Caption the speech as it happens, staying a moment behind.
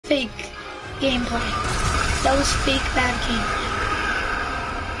fake gameplay. That was fake bad game.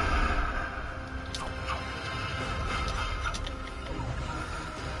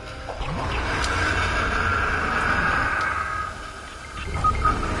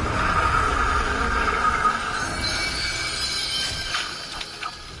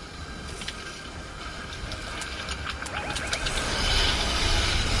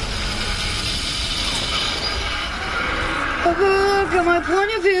 Look at my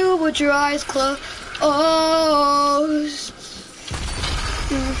point of view with your eyes closed.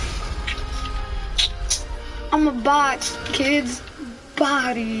 I'm a bot, kids.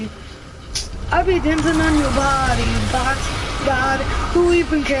 Body. I be dancing on your body. Bot, God, who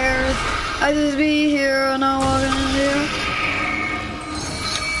even cares? I just be here and I'm walking in here.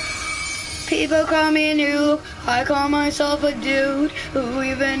 People call me new. I call myself a dude. Who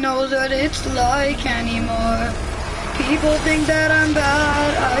even knows what it's like anymore? People think that I'm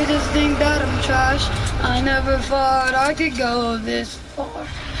bad, I just think that I'm trash. I never thought I could go this far.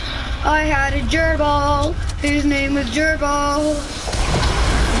 I had a gerbil, his name was Gerbil,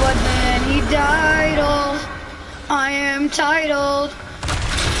 but then he died. Oh, I am titled.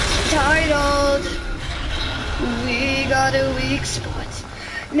 We got a weak spot.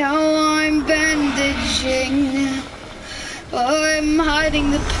 Now I'm bandaging. I'm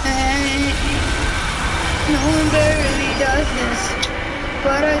hiding the pain. No one barely does this,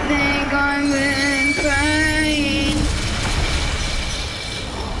 but I think I'm in pain.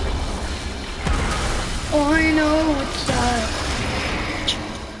 Oh, I know it's sad.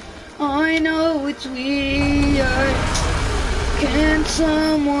 I know it's weird. Can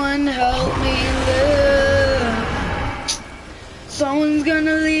someone help me live? Someone's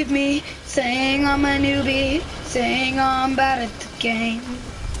gonna leave me, saying I'm a newbie, saying I'm bad at the game.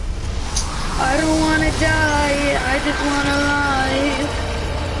 I don't wanna die, I just wanna lie.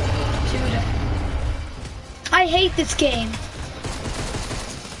 Dude, I hate this game.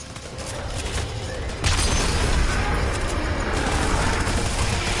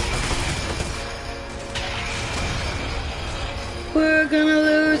 We're gonna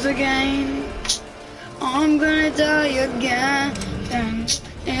lose again. I'm gonna die again.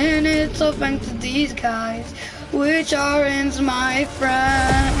 And it's all thanks to these guys, which aren't my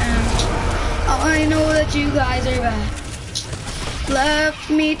friends. I know that you guys are bad. Left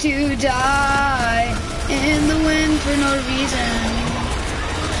me to die in the wind for no reason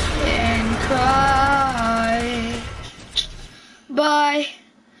and cry. Bye.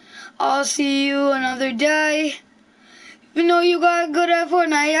 I'll see you another day. Even though you got good at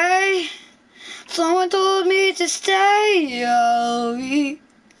Fortnite, eh? Someone told me to stay. Oh,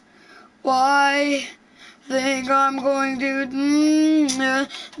 why? Think I'm going to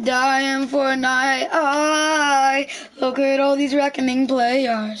die in Fortnite. I look at all these reckoning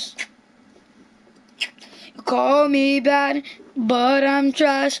players. You call me bad, but I'm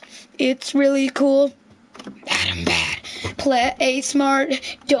trash. It's really cool that I'm bad. Play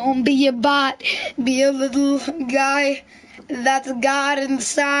smart, don't be a bot. Be a little guy that's got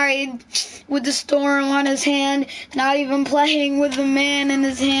inside with the storm on his hand, not even playing with the man in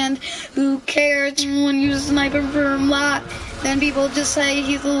his hand. Who cares when you snipe him for a lot? Then people just say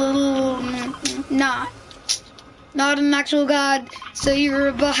he's a little not an actual god. So you're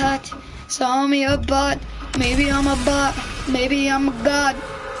a bot. Saw me a bot. Maybe I'm a bot. Maybe I'm a god.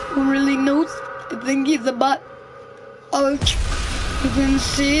 Who really knows? I think he's a bot. Oh, you can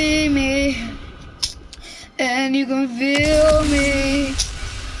see me. And you can feel me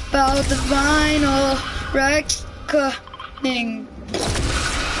about the final reckoning.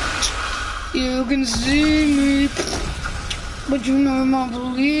 You can see me, but you know you won't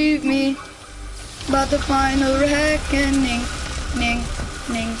believe me about the final reckoning.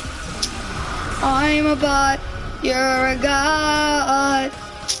 I'm a bot, you're a god.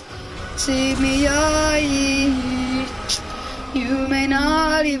 See me, you may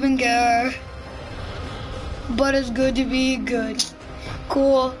not even care. But it's good to be good.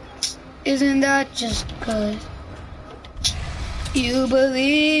 Cool, isn't that just good? You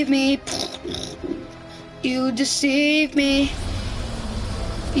believe me, you deceive me.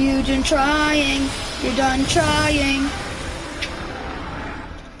 You're done trying, you're done trying.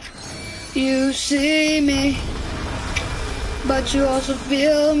 You see me, but you also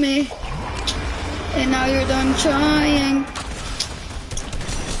feel me. And now you're done trying.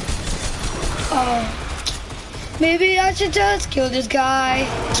 Oh. Maybe I should just kill this guy.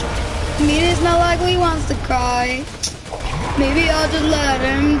 I mean, it's not like he wants to cry. Maybe I'll just let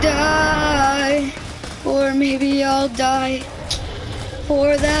him die. Or maybe I'll die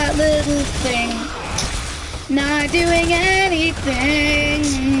for that little thing. Not doing anything.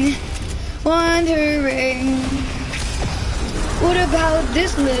 What about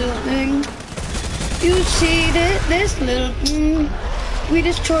this little thing? You see this little thing? We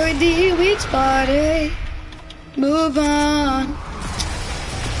destroyed the weak spot, eh? Move on.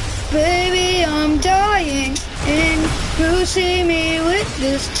 Baby, I'm dying, and you see me with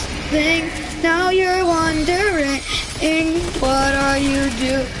this thing. Now you're wondering, what are you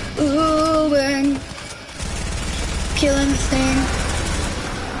doing? Killing the thing.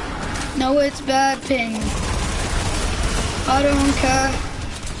 No, it's bad ping. I don't care.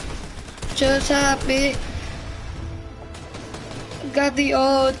 Just happy. Got the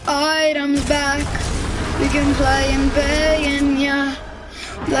old items back. We can play and pay and yeah.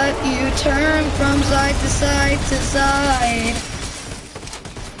 Let you turn from side to side to side.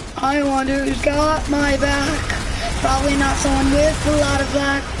 I wonder who's got my back. Probably not someone with a lot of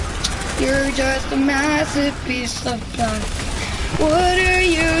that. You're just a massive piece of junk. What are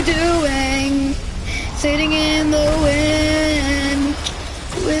you doing? Sitting in the wind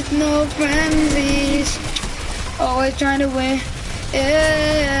with no frenzies. Always trying to win.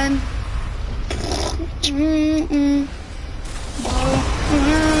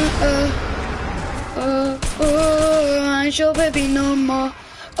 I show baby no more.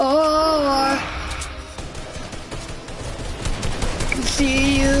 I can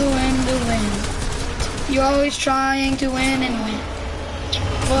see you in the wind. You're always trying to win and win,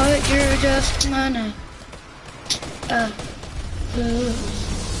 but you're just gonna lose.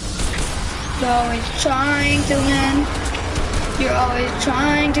 You're always trying to win. You're always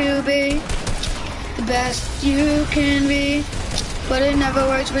trying to be the best you can be, but it never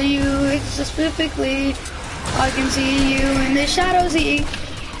works for you. It's specifically, I can see you in the shadows.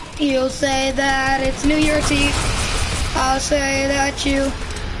 You'll say that it's New Year's Eve. I'll say that you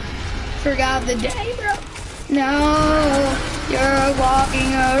forgot the day, bro. No, you're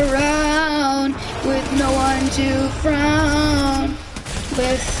walking around with no one to frown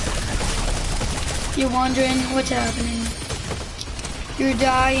with. You're wondering what's happening. You're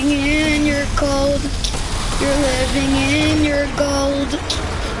dying in your cold. You're living in your gold.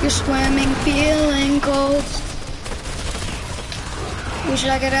 You're swimming, feeling cold. Wish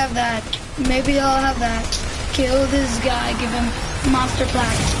I could have that. Maybe I'll have that. Kill this guy, give him monster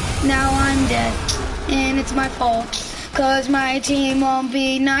plaques. Now I'm dead, and it's my fault. Cause my team won't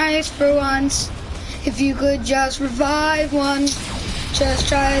be nice for once. If you could just revive one. Just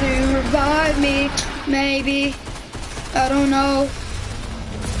try to revive me, maybe. I don't know.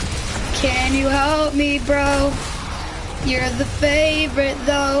 Can you help me, bro? You're the favorite,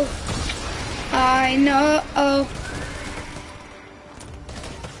 though. I know.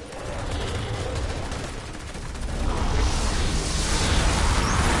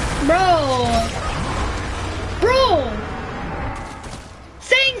 Bro!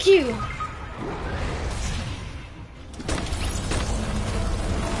 Thank you!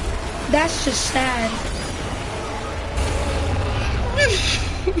 That's just sad.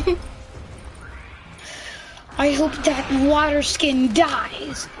 I hope that water skin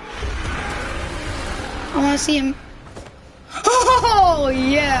dies. I want to see him. Oh,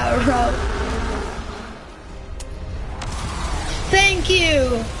 yeah, bro. Thank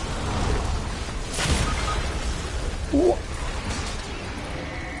you.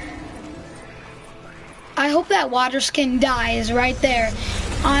 I hope that water skin dies right there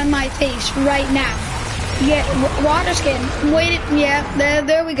on my face right now. Yeah, water skin. Wait, yeah,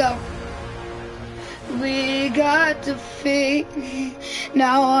 there we go. We got defeat.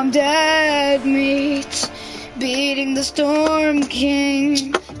 Now I'm dead meat. Beating the Storm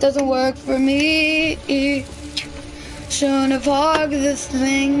King doesn't work for me. Shouldn't have hogged this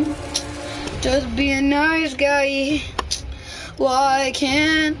thing. Just be a nice guy. Why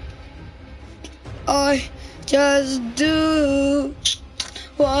can't I just do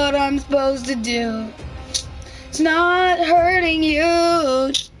what I'm supposed to do? It's not hurting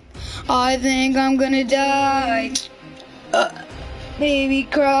you. I think I'm gonna die. Baby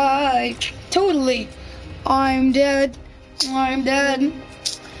cry. Totally. I'm dead. I'm dead.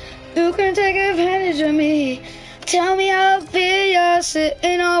 You can take advantage of me. Tell me how I feel. You're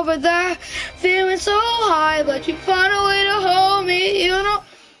sitting over there, feeling so high, but you find a way to hold me. You know,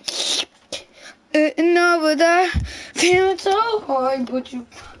 sitting over there, feeling so high, but you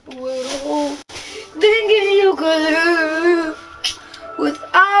find a way to hold. Thinking you could live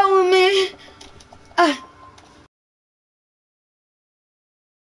without me.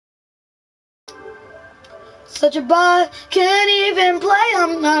 Such a bot, can't even play.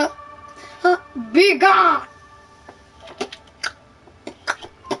 I'm not. Be gone.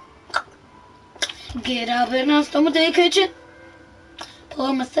 Get up in a stomach to the kitchen.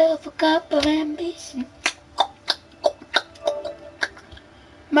 Pour myself a cup of ambition.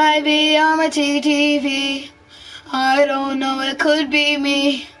 Might be on my TTV. I don't know, it could be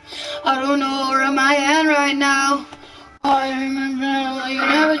me. I don't know where am I at right now. I remember you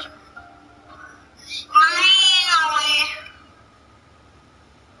never.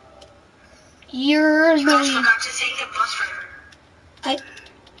 You're You guys forgot to thank the bus driver.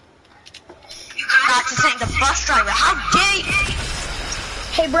 You forgot to thank the bus driver. How dare you?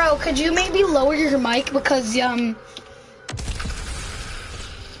 Hey, bro, could you maybe lower your mic because I'm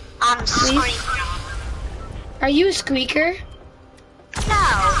sorry. Are you a squeaker?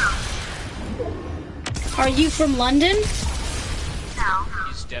 No. Are you from London? No.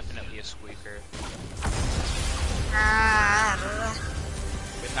 He's definitely a squeaker.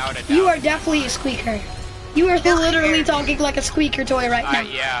 Without a doubt. You are definitely a squeaker. You are literally talking like a squeaker toy right now.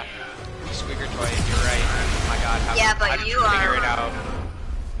 Yeah. Squeaker toy, you're right. Oh my god. How did you figure it out?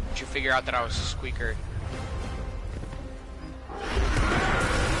 Did you figure out that I was a squeaker?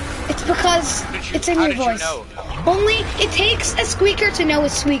 It's because it's in your voice. You know? Only it takes a squeaker to know a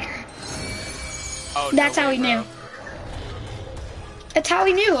squeaker. Oh, That's no how way, he bro. knew. That's how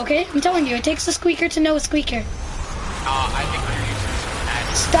he knew, okay? I'm telling you, it takes a squeaker to know a squeaker. I think you're using some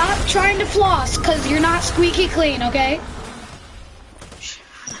magic. Stop trying to floss, because you're not squeaky clean, okay?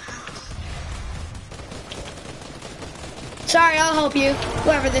 Sorry, I'll help you.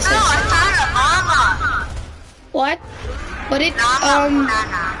 Whoever this No, is. I found a llama. What? But it,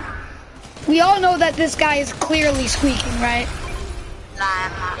 Llama. we all know that this guy is clearly squeaking, right?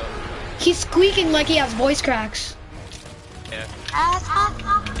 Llama. He's squeaking like he has voice cracks. Yeah.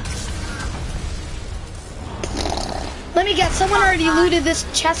 Let me guess, someone already looted this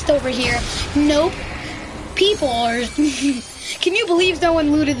chest over here. Nope. People are... Can you believe no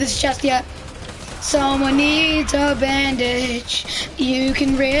one looted this chest yet? Someone needs a bandage. You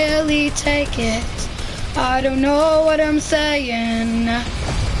can really take it. I don't know what I'm saying.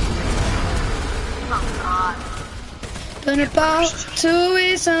 Oh god. Been about 2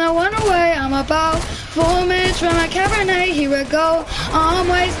 weeks and I went away. I'm about 4 minutes from my Cabernet. Here we go. I'm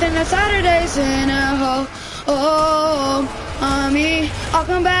wasting the Saturdays in a hole. Oh, mommy, I'll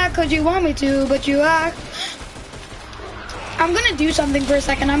come back 'cause you want me to, but you act. I'm gonna do something for a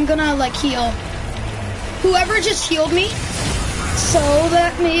second. I'm gonna like heal. Whoever just healed me, so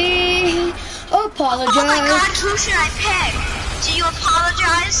let me apologize. Oh my god, who should I pick? Do you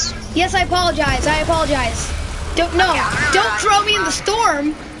apologize? Yes, I apologize. I apologize. Don't don't throw me in the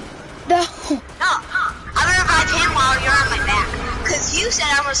storm. No. No, I'm gonna revive him while you're on my back. Cause you said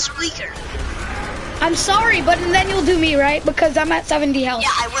I'm a squeaker. I'm sorry, but then you'll do me, right? Because I'm at 70 health.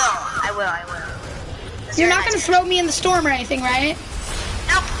 Yeah, I will. You're not gonna throw me in the storm or anything, right?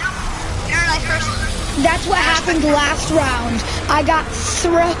 Nope. You're a nice person. That's what happened last round. I got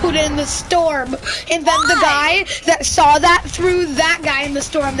thrown in the storm. And then the guy that saw that threw that guy in the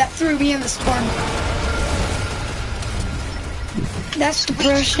storm that threw me in the storm. That's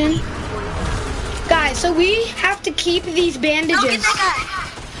depression. Guys, so we have to keep these bandages. Don't get that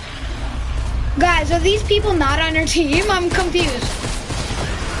guy. Guys, are these people not on our team? I'm confused.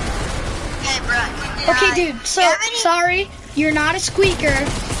 Hey, bro. Okay, dude, so, sorry, you're not a squeaker.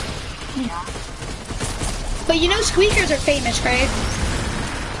 But you know squeakers are famous, right?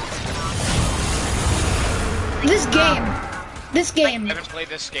 This game. I haven't played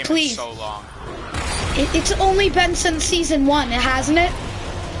this game Please. in so long. It's only been since season 1, hasn't it?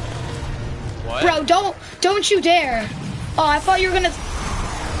 What? Bro, don't you dare. Oh, I thought you were gonna...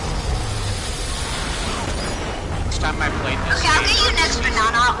 Next time I played this Okay, I'll game, get you next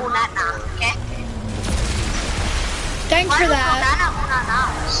banana unana, okay? Thanks for that. Banana unana.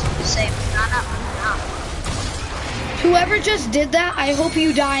 Say banana unana. Whoever just did that, I hope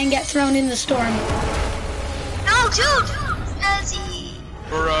you die and get thrown in the storm. No, dude. Fuzzy.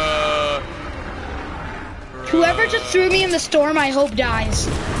 Bruh. Whoever just threw me in the storm, I hope dies.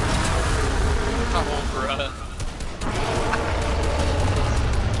 Oh, bruh.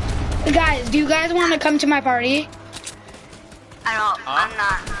 Guys, do you guys want to come to my party? I'm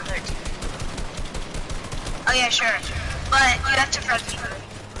not 13. Oh yeah, sure. But you have to friend me.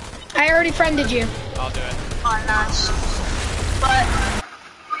 I already friended you. I'll do it. Oh, nice. But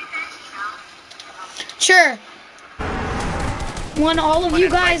Sure. When all of you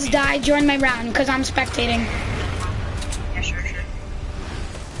guys die, join my round, because I'm spectating. yeah, sure.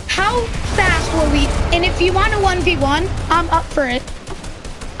 How fast were we? And if you want a 1v1, I'm up for it.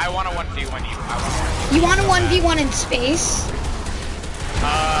 I want a 1v1 you. You want a 1v1 in space?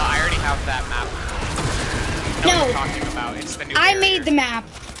 I already have that map. You know No. what I'm talking about. It's the new I barrier. made the map.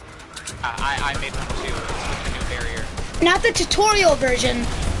 I made one too. It's with the new barrier. Not the tutorial version.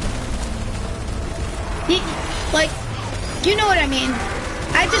 Like, you know what I mean.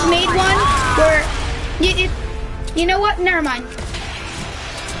 I just made one where you know what? Never mind.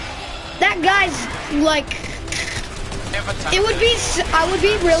 That guy's like, I would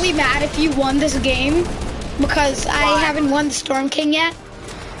be really mad if you won this game because I haven't won the Storm King yet.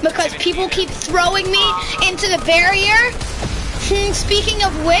 Because people keep throwing me into the barrier. Speaking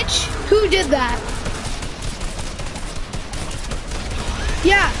of which, who did that?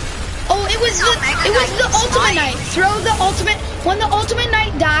 Yeah. Oh, it was the ultimate knight. Throw the ultimate. When the ultimate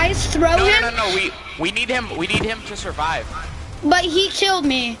knight dies, throw him. No. We need him. We need him to survive. But he killed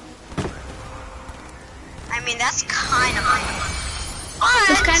me. I mean, that's kind of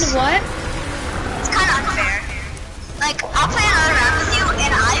It's kind of what? It's kind of unfair. Like, I'll play another round with you,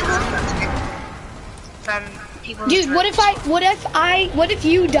 and I will from people. Dude, what if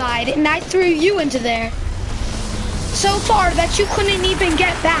you died and I threw you into there? So far that you couldn't even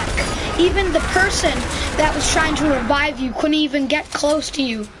get back. Even the person that was trying to revive you couldn't even get close to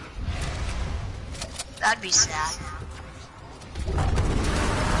you. That'd be sad.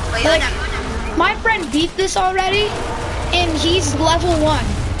 Wait, like, my friend beat this already, and he's level 1.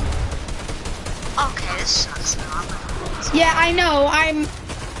 Okay, this sucks. Yeah, I know.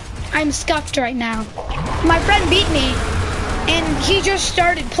 I'm scuffed right now. My friend beat me, and he just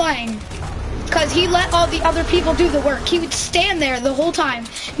started playing. Because he let all the other people do the work. He would stand there the whole time,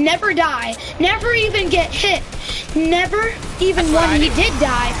 never die, never even get hit. Never, even when he did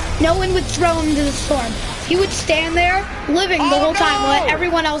die, no one would throw him into the storm. He would stand there, living the whole time, while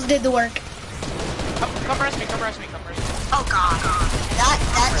everyone else did the work. Come rest me. Oh god,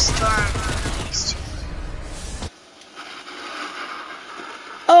 that storm is too.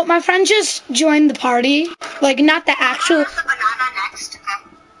 Oh, my friend just joined the party. Like, not the actual... The banana next, okay?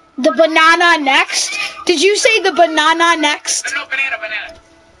 The banana next? Did you say the banana next? No, banana.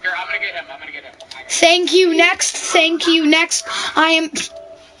 Here, I'm gonna get him. Thank you, next. I am...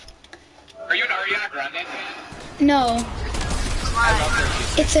 Are you an Ariana Grande? No. I love her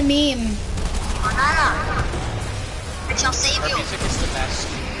music. It's a meme. Banana. I shall save Her you. music is the best.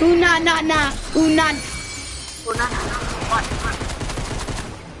 Ooh, na. Banana. What?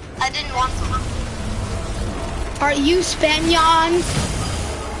 I didn't want to. Are you Spanion?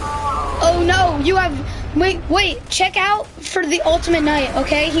 Oh no, you have... Wait, check out for the ultimate knight,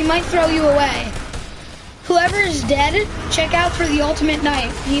 okay? He might throw you away. Whoever is dead, check out for the ultimate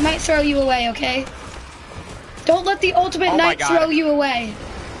knight. He might throw you away, okay? Don't let the ultimate knight throw you away.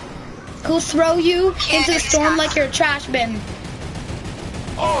 He'll throw you into the storm like you're a trash bin.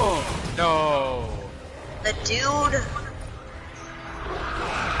 Oh, no. The dude.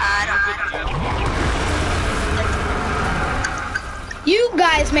 I don't know. You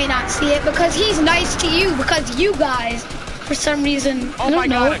guys may not see it because he's nice to you because you guys, for some reason, I don't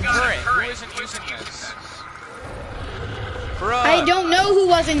know. Oh my god, who isn't using this? Bruh. I don't know who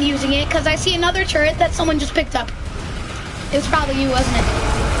wasn't using it because I see another turret that someone just picked up. It was probably you, wasn't it?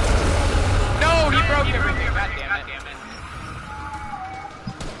 No, he broke everything. God damn it.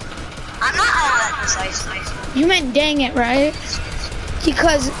 I'm not all that precise. You meant dang it, right?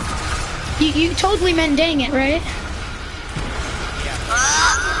 Because you totally meant dang it, right?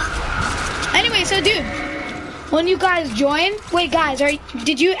 Anyway, so dude, when you guys join, wait guys,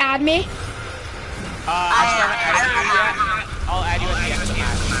 did you add me? I haven't added you yet. I'll add you at the end of the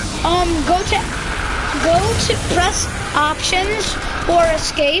match. Go to press options or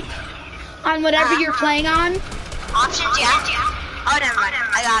escape on whatever you're playing on. Options, yeah. Oh, never mind.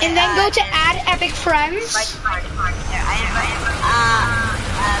 I got it. And then go to add epic friends.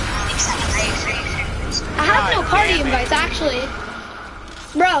 I have no party invites actually.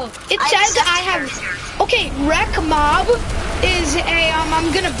 Bro, it says I have... Okay, Wreck Mob is a...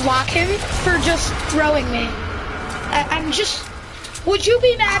 I'm gonna block him for just throwing me. I'm just... Would you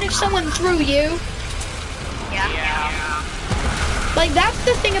be mad if someone threw you? Yeah. Like, that's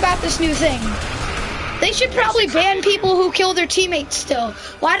the thing about this new thing. They should probably ban people who kill their teammates still.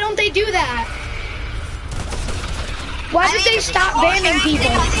 Why don't they do that? Why did they stop banning people?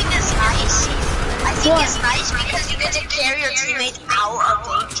 I think it's nice. I think it's nice because you get to carry your teammates out of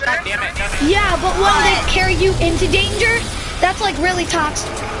danger. God damn it. Yeah, but when they carry you into danger, that's like really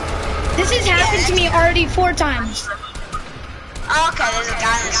toxic. This has happened to me already 4 times. Okay, there's a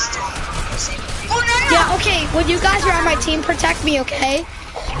guy that's still... Oh, no. Yeah, okay, when you guys are on my team, protect me, okay?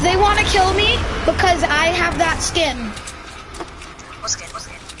 They want to kill me because I have that skin. What skin?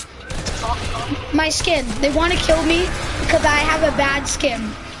 My skin. They want to kill me because I have a bad skin.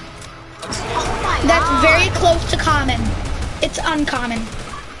 Oh my That's God. very close to common. It's uncommon.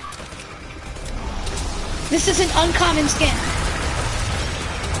 This is an uncommon skin.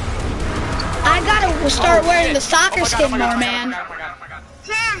 I gotta start wearing the soccer skin more, man.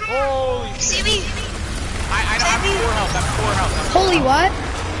 Holy shit. CB. I have 4 health. I'm 4 health. Holy what?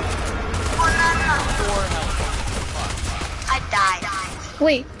 Oh, no. 4 health. I died.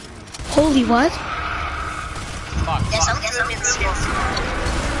 Wait. Holy what? Fuck. Yes, I'm doing it still.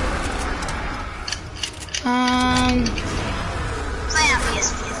 Play on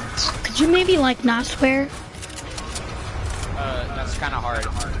PS4. Could you maybe like not swear? That's kind of hard.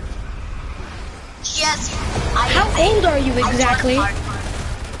 Yes. How old are you exactly?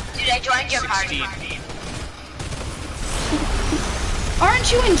 Dude, I joined your party. 16.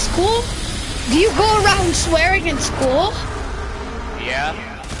 Aren't you in school? Do you go around swearing in school? Yeah.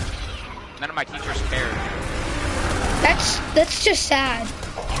 None of my teachers care. That's just sad.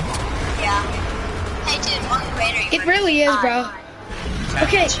 Yeah. Hey, dude, what grade are you It really is, bro.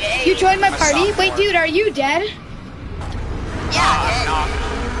 Okay, you joined my party. Wait, dude, are you dead? Yeah,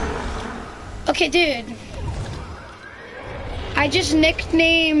 Okay, dude. I just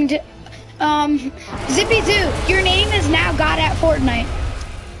nicknamed Zippy Zoo. Your name is now God at Fortnite.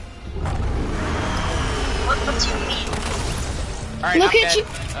 What do you mean? Alright, Look I'm at dead. you.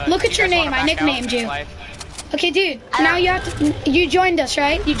 Look Do at you your guys name. wanna I back out nicknamed you. live? Okay, dude. Now you have to. You joined us,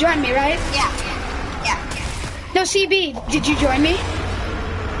 right? You joined me, right? Yeah. No, CB. Did you join me?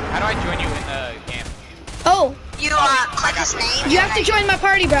 How do I join you in the game? Oh, You click his name. you have to join my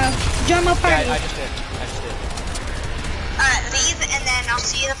party, bro. Join my party. Yeah, I just did. Leave and then I'll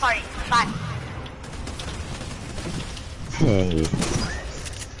see you at the party. Bye. Hey.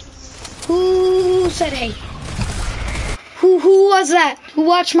 Who said hey? Who was that? Who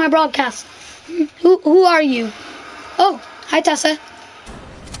watched my broadcast? Who are you? Oh, hi Tessa.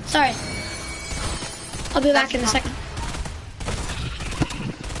 Sorry. I'll be back in a second.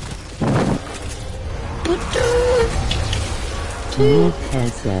 Hey,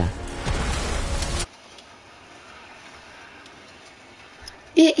 Tessa.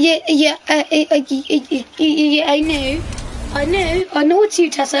 Yeah, I know it's you,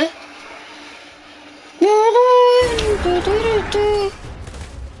 Tessa.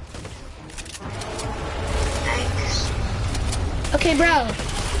 Okay, bro.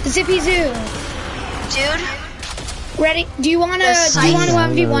 Zippy Zoo. Dude? Ready? Do you wanna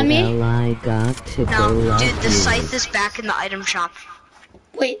 1v1 me? Well, I got to go No, dude, the you. scythe is back in the item shop.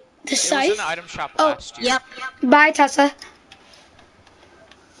 Wait, the It was in scythe? the item shop Oh, last year. Yep. Bye, Tessa.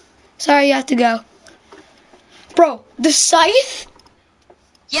 Sorry, you have to go. Bro, the scythe?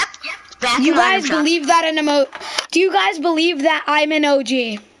 Yep. Back You in the guys item shop. believe that in Do you guys believe that I'm an OG?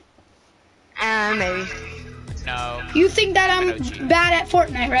 Maybe. No. You think that I'm an OG. bad at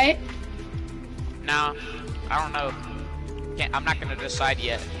Fortnite, right? No. I don't know. I'm not gonna decide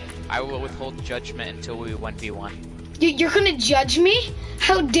yet. I will withhold judgment until we 1v1. You're gonna judge me?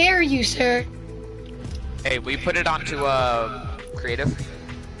 How dare you, sir? Hey, we put it onto creative.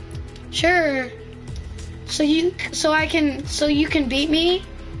 Sure. So you can beat me?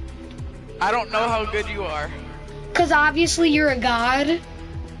 I don't know how good you are. Cause obviously you're a god.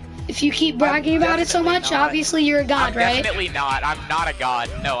 If you keep bragging about it so definitely much, not. obviously you're a god, I'm right? definitely not. I'm not a god.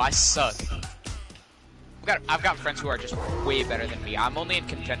 No, I suck. I've got friends who are just way better than me. I'm only in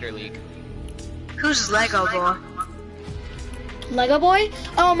Contender League. Who's Lego boy? Lego boy?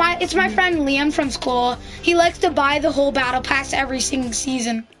 Oh it's my friend Liam from school. He likes to buy the whole battle pass every single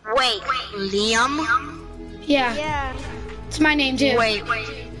season. Wait, Liam? Yeah. It's my name too. Wait.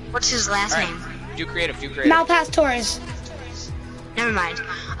 What's his last Alright, name? do creative, do creative. Malpass Torres. Never mind.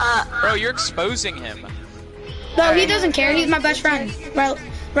 Bro, you're exposing him. No, he doesn't care. He's my best friend. Right,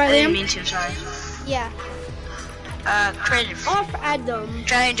 I didn't Liam? mean to, sorry. Yeah. Creative. Off Adam.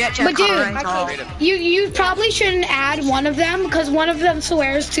 Try But dude, Creative. you probably shouldn't add one of them because one of them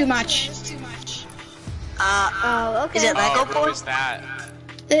swears too much. Oh, okay. Is it Lego Who boy? is that?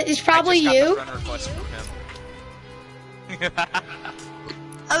 It's probably I just got you. the friend request from him.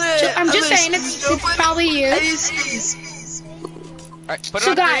 I'm just saying it's probably you. Alright, put it So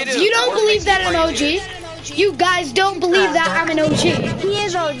on guys, creative. you don't Or believe make that me I'm play OG? You guys don't believe that I'm an OG? He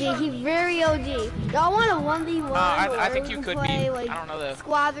is OG. He's very OG. Y'all want a 1v1? I or think we you can could play, be. Like, I don't know the.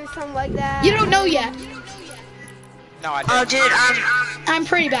 squads or something like that. You don't know yet. No, I Oh, didn't. dude, I'm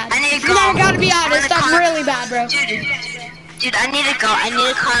pretty bad. I need to go. No, I gotta be honest, I'm I'm gonna really bad, bro. Dude, I need to go. I need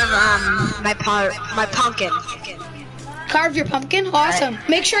to carve my pumpkin. Carve your pumpkin? Awesome.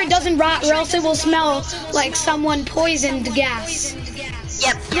 Make sure it doesn't rot or else it will smell like someone poisoned gas.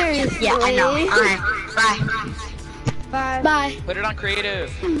 Yep. Yeah, I know. Alright, bye. Bye. Bye. Put it on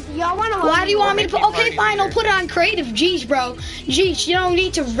creative. Y'all want to? Why do you want me to put? Make me Okay, party fine, I'll leader. put it on creative. Jeez, bro. Jeez, you don't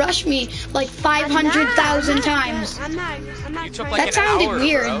need to rush me like 500,000 times. I'm not. You took trying like That an sounded hour,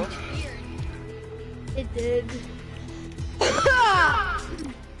 weird. bro. It did.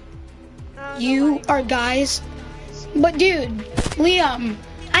 you are guys. But dude, Liam,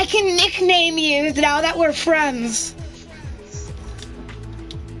 I can nickname you now that we're friends.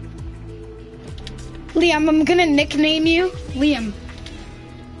 Liam, I'm gonna nickname you Liam.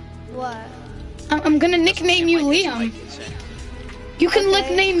 What? I'm gonna nickname you Liam. You can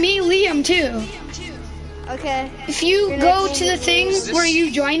nickname me Liam too. Okay. If you go to the thing where you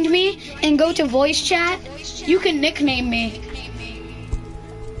joined me and go to voice chat, you can nickname me.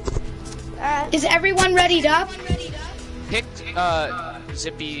 Alright. Is everyone readied up? Pick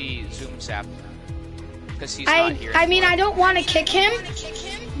Zippy Zoom Zap. Because he's not here. I mean, I don't want to kick him,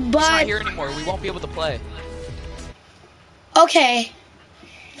 but... He's not here anymore. We won't be able to play. Okay.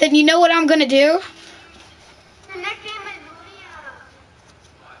 Then you know what I'm gonna do?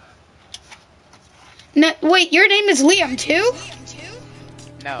 No, wait, your name is Liam too?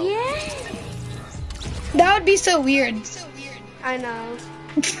 No. Yeah. That would be so weird. I know.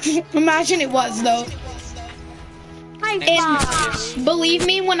 Imagine it was though. High five. And believe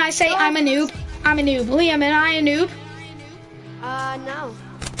me when I say I'm a noob. I'm a noob. Liam, am I a noob? No.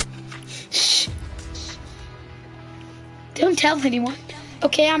 Shh. Don't tell anyone.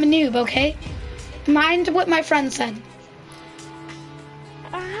 Okay, I'm a noob, okay? Mind what my friend said.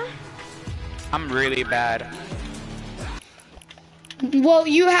 I'm really bad. Well,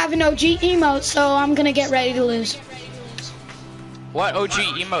 you have an OG emote, so I'm gonna get ready to lose. What OG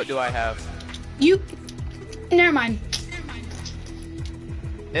emote do I have? You... Never mind.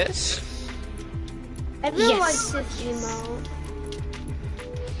 This? Everyone Yes. likes this emote.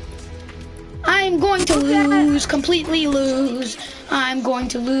 I'm going to lose, completely lose. I'm going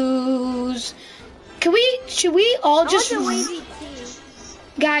to lose. Should we all just...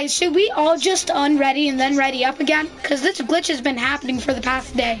 Guys, should we all just unready and then ready up again? Because this glitch has been happening for the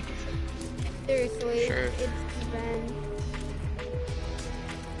past day. Seriously, Sure. it's been...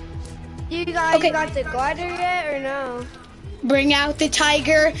 You guys got the glider yet or no? Bring out the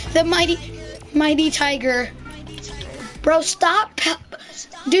tiger, the mighty tiger. Bro, stop.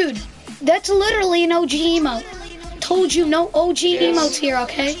 Dude, that's literally an OG emote. Told you no OG emotes here,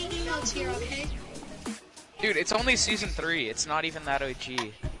 okay? Dude, it's only season 3. It's not even that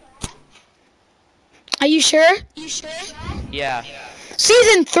OG. Are you sure? Yeah.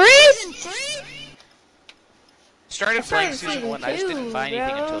 Season 3? Started playing season 1. I just didn't buy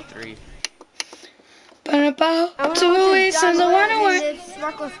anything until 3. This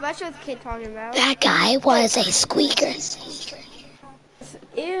Sparkle Specials kid talking about. That guy was a squeaker.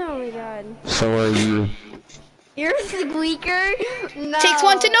 Ew, oh my god. So are you. You're a squeaker? No. Takes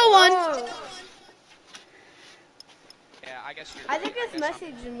one to know one. Oh. Yeah, I guess you're I think it's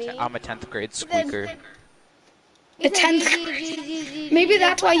messaging me. I'm a 10th grade squeaker. The 10th. Maybe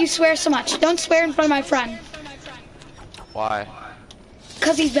that's why you swear so much. Don't swear in front of my friend. Why?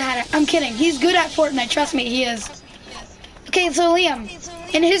 Because he's bad at... I'm kidding. He's good at Fortnite. Trust me, he is. Okay, so Liam.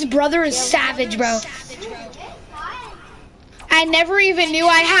 And his brother is savage, bro. I never even knew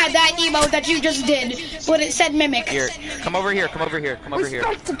I had that emote that you just did. But it said mimic. Here, come over here, come over here, come over here.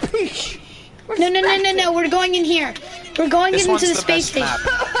 No. We're going in here. We're going This into one's the the space best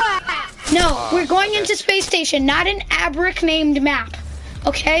station. map. No, we're going into space station, not an Abric named map.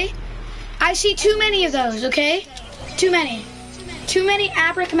 Okay? I see too many of those, okay? Too many. Too many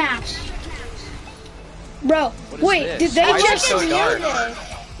Abric maps. Bro, wait, this? did they Why is it just... so dark?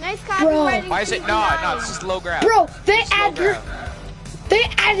 Nice copywriting. Why is it? No, this is low grab. Bro, they It's low added... grab. They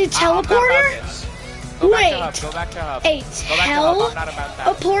added I'm not about teleporter? this. Wait. Go back to hub. A Go back to hub. I'm not about that.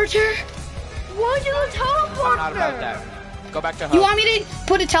 teleporter? Why do you teleport? I'm not about that. Go back to hub. You want me to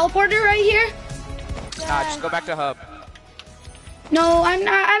put a teleporter right here? Nah, just go back to hub. No, I'm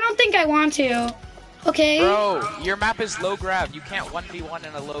not. I don't think I want to. Okay. Bro, your map is low grab. You can't 1v1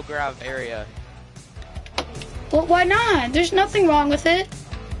 in a low grab area. Well, why not? There's nothing wrong with it.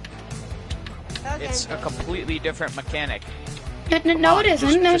 Okay. It's a completely different mechanic. No, it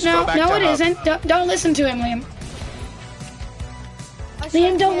isn't. Just go back to No, it hub. isn't. Don't listen to him, Liam.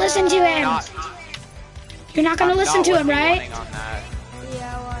 Liam, don't listen to him. You're not gonna listen to him, right? On that.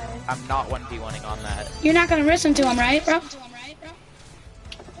 Yeah, why? I'm not 1v1ing on that. You're not gonna listen to him, right, bro?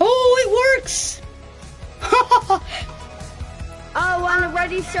 Oh, it works! Oh, wanna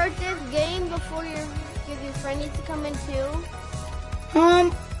ready start this game before your friend needs to come in too?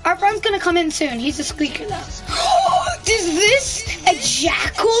 Our friend's gonna come in soon. He's a squeaker though. Is this a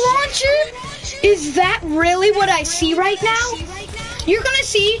jackal launcher? Is that really what I see right now? You're gonna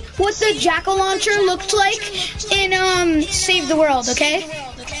see what the jackal launcher looked like in Save the World, okay?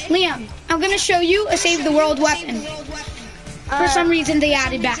 Liam, I'm gonna show you a Save the World weapon. For some reason they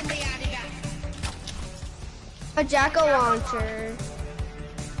added back. A jackal launcher.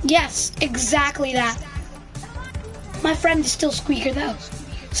 Yes, exactly that. My friend is still Squeaker though.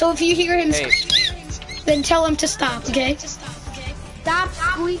 So if you hear him squeak, then tell him to stop, okay? Stop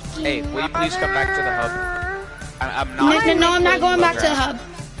squeaking. Hey, will you please come back to the hub? I'm No, not. no, I'm not going back to the hub.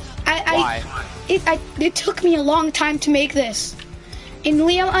 Why? It took me a long time to make this. And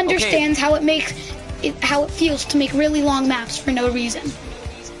Liam understands how it feels to make really long maps for no reason.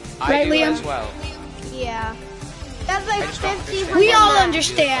 Right, I do Liam? as well. Yeah. That's like I just don't 50. We all Like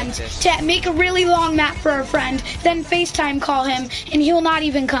understand this. to make a really long map for our friend, then FaceTime call him, and he'll not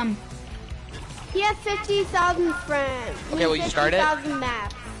even come. He has 50,000 friends. Okay, will you start it? 50,000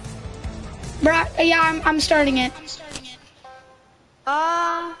 maps. Bruh, yeah, I'm starting it.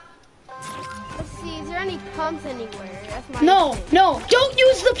 Let's see. Is there any pumps anywhere? That's my No, thing. no, don't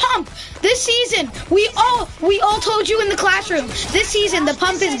use the pump. This season, we all told you in the classroom. This season, the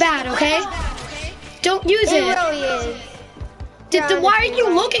pump is bad, okay? Don't use It it. really is. Then why are you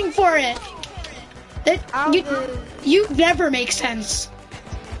looking for it? I'll You, do. you never make sense.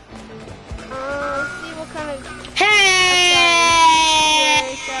 Let's see what kind of. Hey!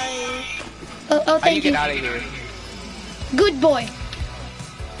 Sorry. Oh, How do you thank get you. out of here? Good boy.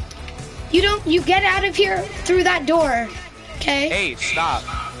 You get out of here through that door, okay? Hey, stop.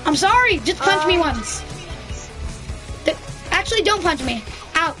 I'm sorry, just punch me once. Actually, don't punch me.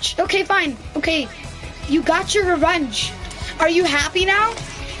 Ouch. Okay, fine. Okay, you got your revenge. Are you happy now?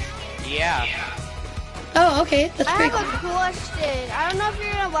 Yeah. Oh, okay, that's I pretty have cool. a question. I don't know if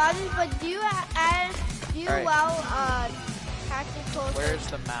you're gonna allow this, but do you Alright. allow tactical? Where's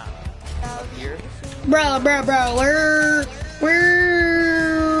the map? Up here? Bro,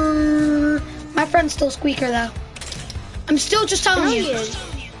 my friend's still Squeaker though. I'm still just telling you.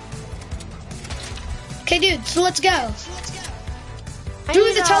 Okay, dude, so let's go.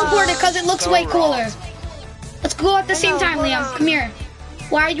 Do the teleporter because it looks So way wrong. cooler. Let's go at the same know, time, hold Liam. on. Come here.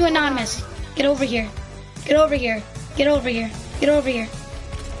 Why are you anonymous? Get over here. Get over here. Get over here. Get over here.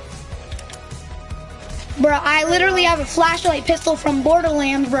 Bro, I literally have a flashlight pistol from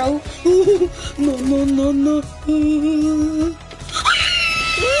Borderlands, bro. No, no, no, no.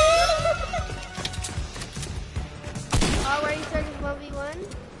 Already started 1v1.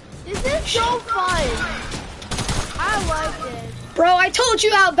 This is so fun. I like this. Bro, I told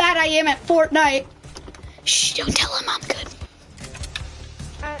you how bad I am at Fortnite. Shh, don't tell him I'm good.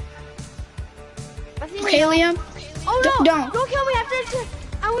 I think Okay, Liam? Oh no! Don't. Don't kill me after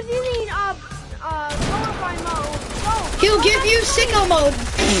I was using glorify mode. No. He'll give you sicko mode.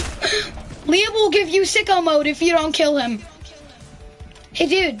 Liam will give you sicko mode if you don't kill him. Hey,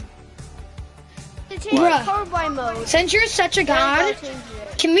 dude, To change Bruh. colorblind mode. since you're such a Then I'll god, change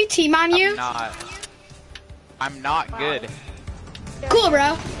it. can we team on you? I'm not good. Cool,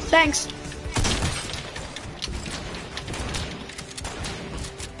 bro. Thanks.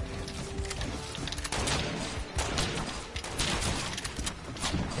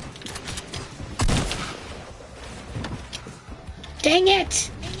 Dang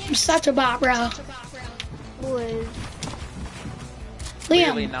it. I'm such a bot, bro. Wood.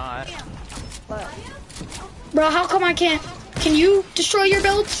 Clearly Liam, not. But bro, how come I can't? Can you destroy your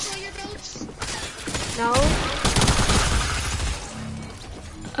builds? no.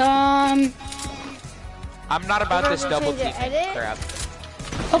 I'm not about this Remember double change the teaming edit? crap.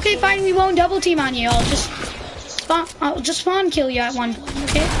 Okay, fine, we won't double team on you. I'll just spawn kill you at one point,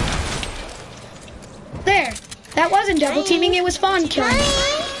 okay? There. That wasn't double teaming, it was spawn killing.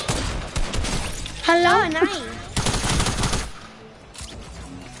 Hello? Oh, nice.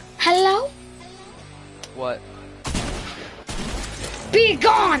 Hello? What? Be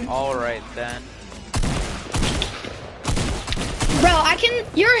gone! Alright then. Bro,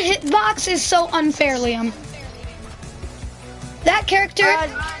 your hitbox is so unfair, Liam. That character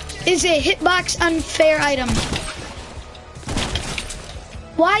is a hitbox unfair item.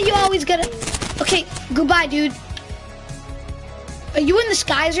 Why you always gotta... Okay, goodbye, dude. Are you in the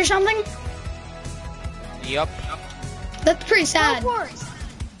skies or something? Yup. That's pretty sad. Teleport.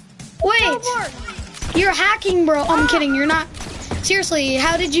 Wait, Teleport. you're hacking, bro. I'm kidding, you're not. Seriously,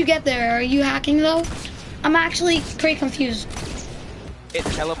 how did you get there? Are you hacking, though? I'm actually pretty confused. It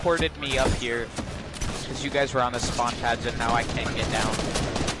teleported me up here because you guys were on the spawn pads and now I can't get down.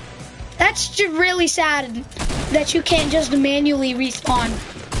 That's just really sad that you can't just manually respawn.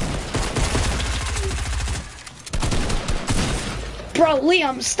 Bro,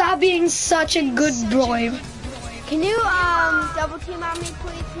 Liam, stop being such a good boy. Can you double team on me,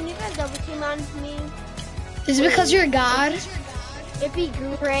 please? Can you guys double team on me? Is it because you're a god? It'd be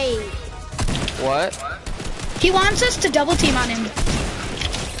great. What? He wants us to double team on him.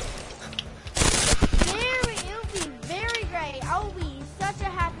 It would be very great. I will be such a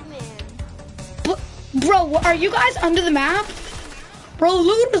happy Bro, are you guys under the map? Bro,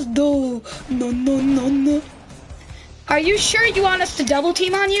 look at us though. No. Are you sure you want us to double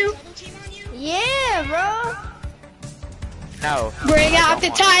team on you? Yeah, bro. No. Bring I out the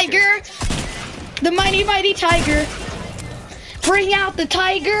don't want tiger. The mighty tiger. Bring out the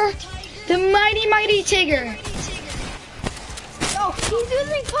tiger. The mighty tiger. Oh, he's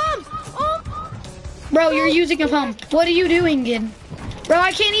using pump. Oh. Bro, you're using a pump. What are you doing, kid? Bro,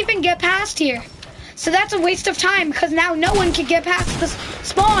 I can't even get past here. So that's a waste of time because now no one can get past the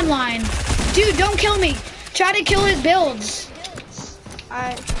spawn line. Dude, don't kill me. Try to kill his builds.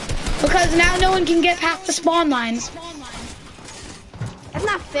 Because now no one can get past the spawn line. That's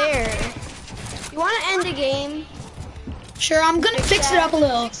not fair. You want to end the game? Sure, I'm gonna fix it up a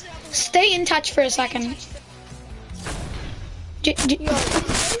little. Stay in touch for a second.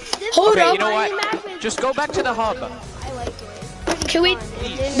 Hold Okay, up. you know what? Just go back to the hub. I like it. Can we?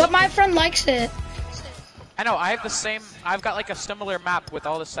 But my friend likes it. I know, I have the same, I've got like a similar map with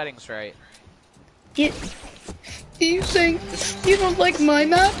all the settings right. You saying you don't like my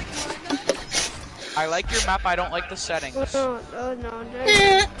map? I like your map, I don't like the settings. No.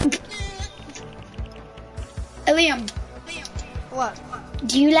 Liam, What?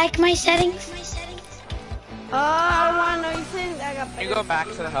 do you like my settings? I want to know you think I got Can better. you go back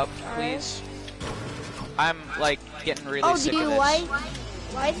to the hub, please? I'm like getting really Oh, sick do of you this. like?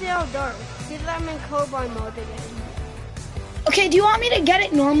 Why is it all dark? See that I'm in Cobra mode again. Okay, do you want me to get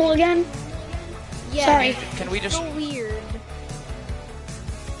it normal again? Yeah. Sorry. Can we just, So weird.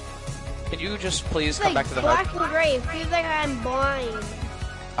 can you just please It's come like back to the black hub? and gray. It feels like I'm blind.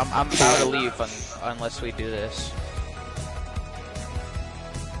 I'm about to leave unless we do this.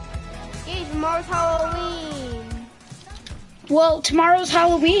 Hey, tomorrow's Halloween. Well, tomorrow's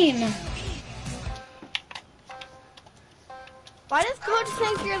Halloween. Why does Coach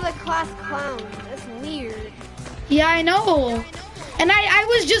think you're the class clown? That's weird. Yeah, I know. And I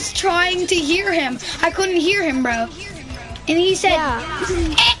was just trying to hear him. I couldn't hear him, bro. And he said,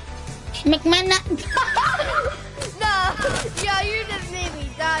 McMahon. No, yeah, you just made me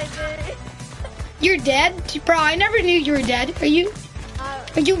die, dude. You're dead? Bro, I never knew you were dead. Are you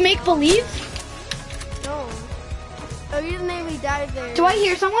make believe? No. Oh, you just made me die there. Do I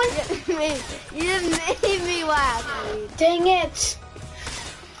hear someone? You just made me laugh, dude. Dang it.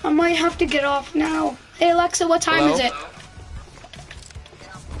 I might have to get off now. Hey, Alexa, what time Hello? is it?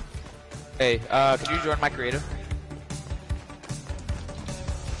 Hey, could you join my creative?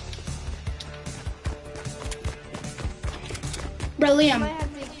 Bro, I Liam, might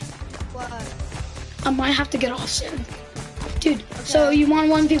have to, what? I might have to get off soon. Dude, so you want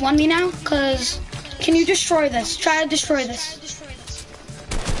 1v1 me now? Cause, can you destroy this? Try to destroy this.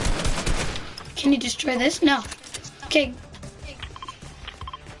 Can you destroy this? No. Okay.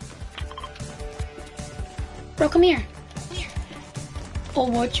 Bro, come here. Oh,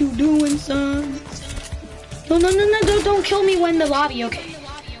 what you doing, son? No, don't kill me when in the lobby, okay?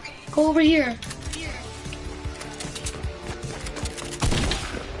 Go over here.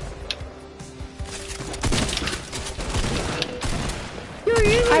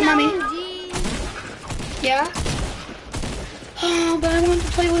 Hi, mommy. Yeah? Oh, but I want to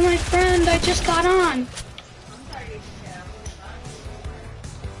play with my friend. I just got on.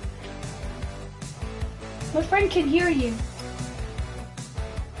 My friend can hear you.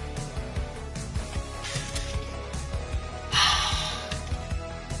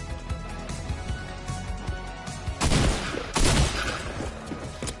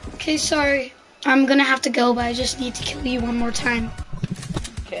 Okay, sorry. I'm gonna have to go, but I just need to kill you one more time.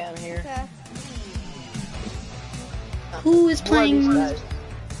 Okay, I'm here. Okay. Who is Who are playing? these guys?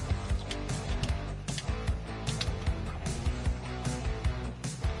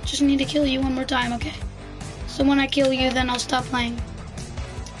 Just need to kill you one more time, okay? So when I kill you, then I'll stop playing.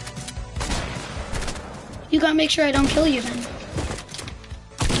 You gotta make sure I don't kill you then.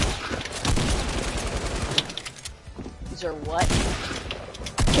 These are what?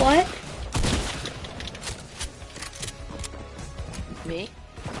 What? Me?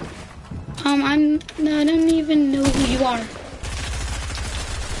 I don't even know who you are.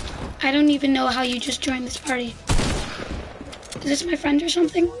 I don't even know how you just joined this party. Is this my friend or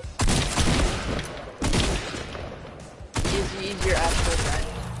something? He's your actual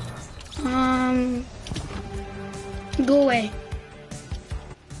friend. Go away.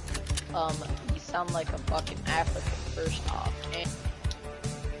 You sound like a fucking African first off. And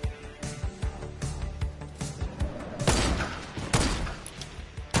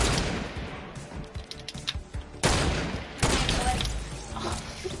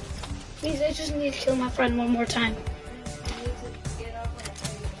Please, I just need to kill my friend one more time.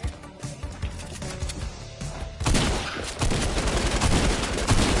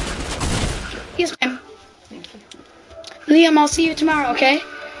 Liam, I'll see you tomorrow, okay?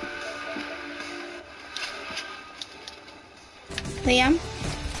 Liam?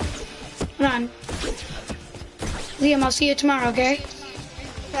 Hold on. Liam, I'll see you tomorrow, okay?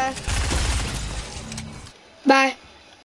 Okay. Bye.